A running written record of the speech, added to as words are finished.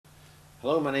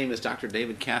Hello, my name is Dr.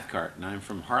 David Cathcart, and I'm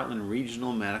from Heartland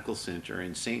Regional Medical Center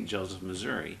in St. Joseph,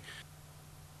 Missouri.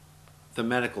 The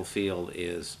medical field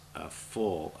is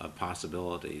full of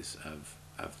possibilities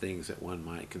of things that one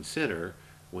might consider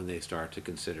when they start to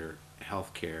consider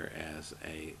healthcare as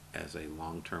a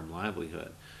long-term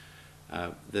livelihood.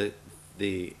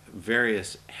 The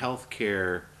various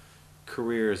healthcare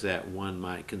careers that one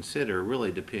might consider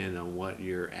really depend on what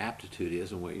your aptitude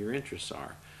is and what your interests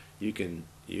are. You can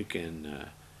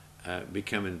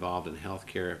become involved in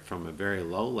healthcare from a very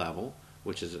low level,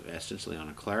 which is essentially on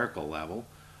a clerical level,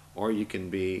 or you can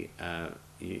be or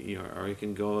you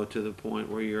can go to the point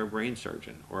where you're a brain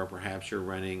surgeon, or perhaps you're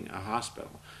running a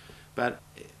hospital. But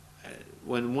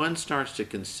when one starts to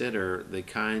consider the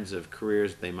kinds of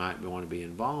careers they might want to be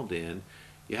involved in,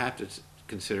 you have to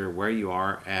consider where you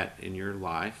are at in your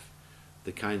life,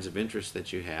 the kinds of interests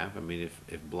that you have. I mean,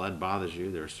 if blood bothers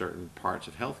you, there are certain parts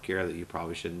of healthcare that you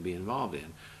probably shouldn't be involved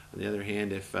in. On the other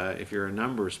hand, if you're a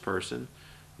numbers person,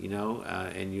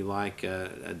 and you like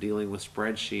dealing with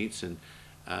spreadsheets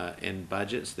and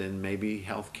budgets, then maybe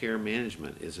healthcare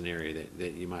management is an area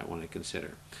that you might want to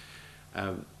consider.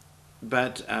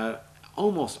 But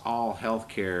almost all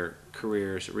healthcare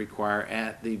careers require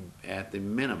at the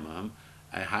minimum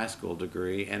a high school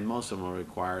degree, and most of them will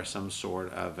require some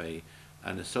sort of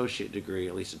an associate degree,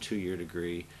 at least a 2-year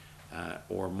degree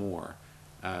or more.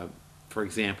 For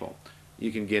example,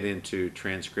 you can get into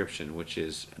transcription, which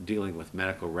is dealing with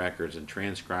medical records and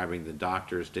transcribing the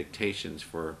doctor's dictations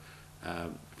for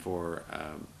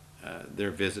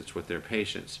their visits with their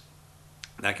patients.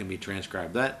 That can be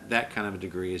transcribed. That kind of a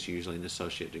degree is usually an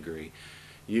associate degree.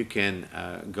 You can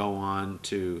go on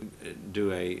to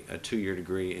do a 2-year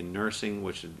degree in nursing,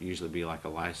 which would usually be like a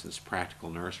licensed practical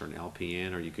nurse or an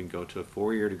LPN, or you can go to a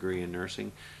 4-year degree in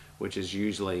nursing, which is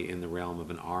usually in the realm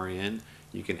of an RN.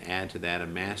 You can add to that a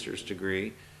master's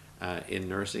degree in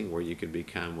nursing, where you can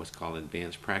become what's called an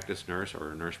advanced practice nurse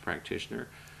or a nurse practitioner.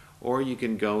 Or you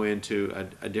can go into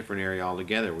a different area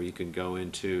altogether, where you can go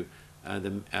into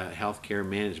the healthcare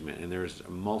management, and there's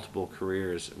multiple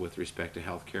careers with respect to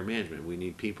healthcare management. We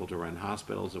need people to run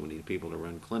hospitals, and we need people to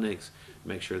run clinics,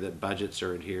 make sure that budgets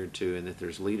are adhered to, and that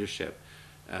there's leadership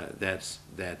that's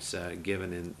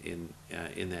given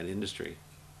in that industry.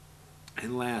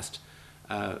 And last,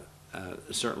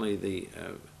 certainly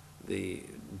the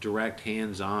direct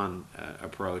hands-on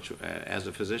approach as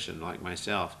a physician like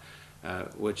myself,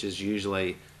 which is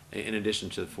usually, in addition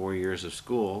to 4 years of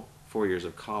school, 4 years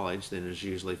of college, then there's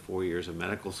usually 4 years of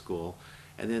medical school,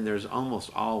 and then there's almost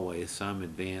always some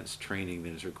advanced training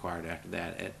that is required after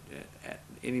that.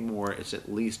 Anymore, it's at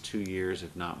least 2 years,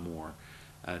 if not more,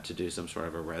 to do some sort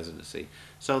of a residency.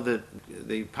 So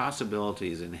the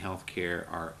possibilities in healthcare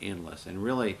are endless, and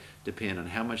really depend on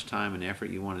how much time and effort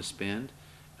you want to spend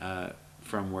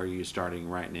from where you're starting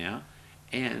right now,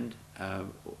 and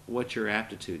what your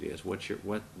aptitude is, what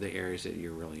the areas that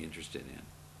you're really interested in.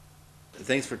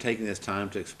 Thanks for taking this time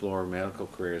to explore medical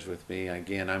careers with me.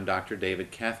 Again, I'm Dr. David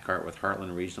Cathcart with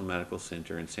Heartland Regional Medical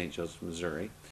Center in St. Joseph, Missouri.